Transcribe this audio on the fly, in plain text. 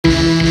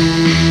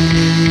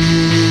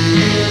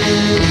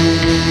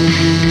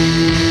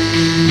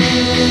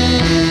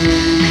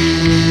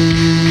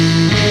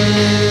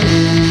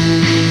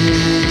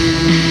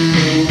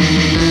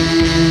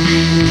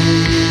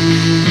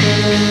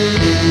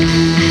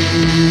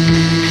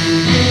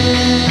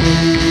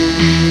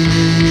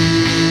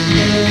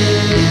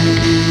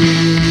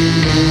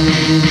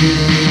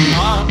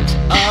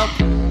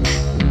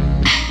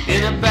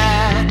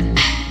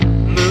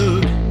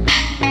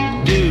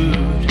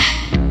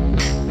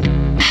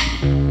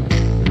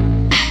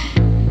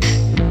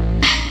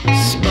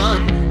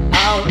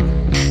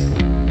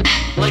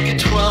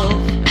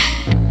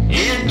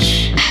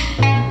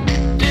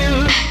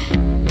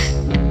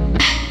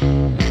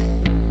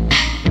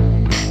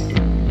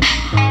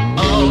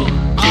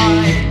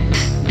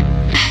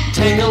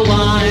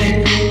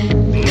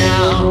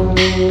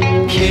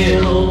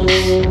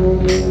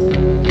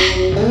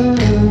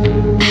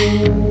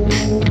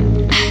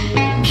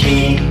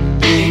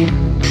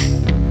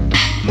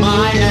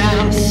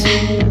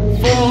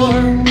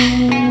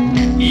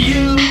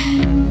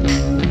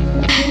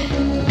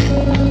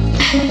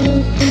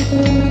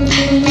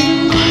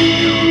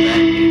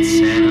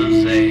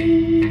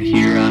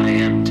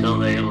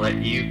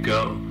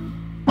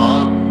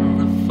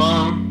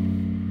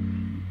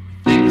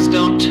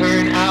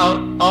turn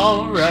out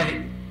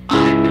alright.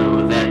 I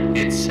know that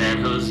it's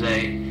San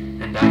Jose,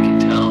 and I can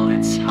tell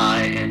it's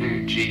high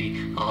energy.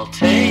 I'll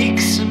take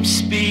some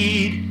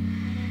speed,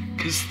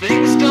 'cause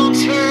things don't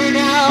turn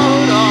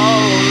out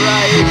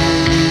alright.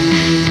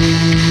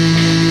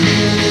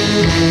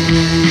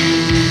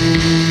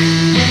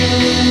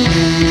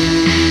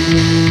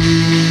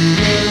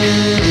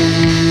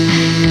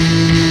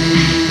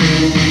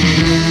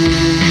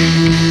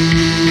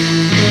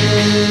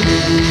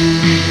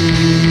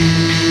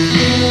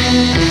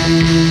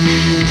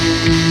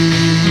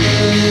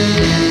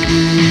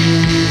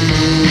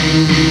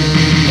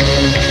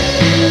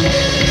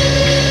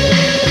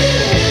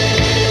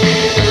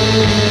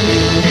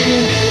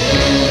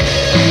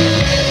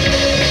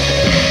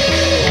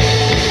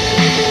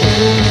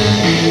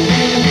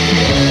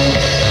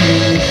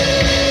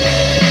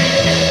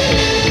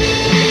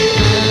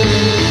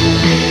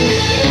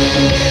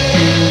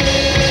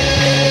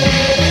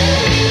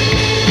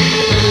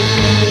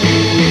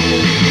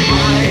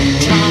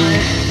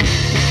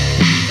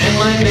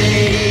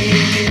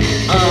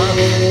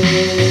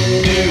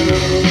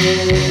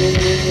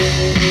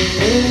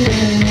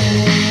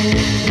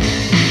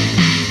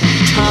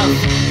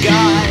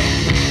 Guy,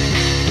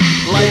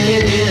 like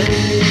it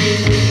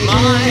in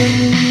my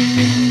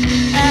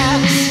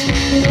ass.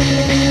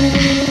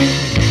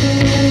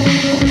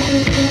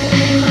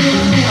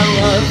 I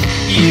love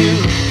you.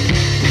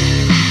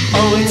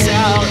 Oh, it's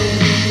out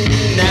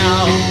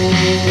now.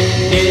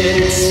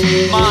 It's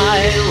my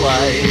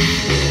life.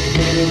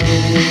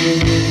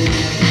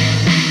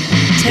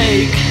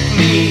 Take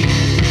me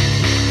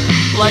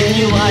like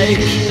you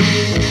like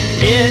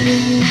it.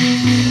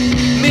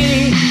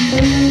 Me.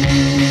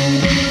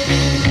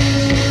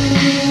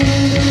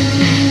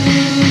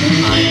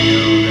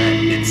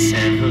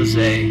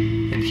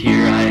 And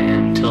here I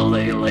am till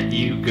they let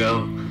you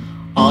go.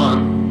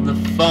 On the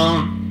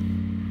phone,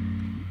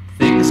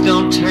 things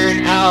don't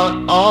turn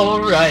out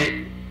alright.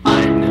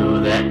 I know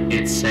that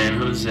it's San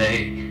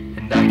Jose,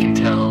 and I can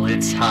tell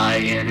it's high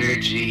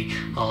energy.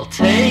 I'll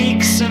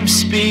take some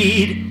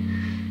speed,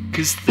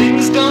 'cause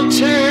things don't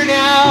turn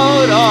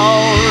out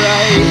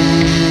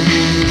alright.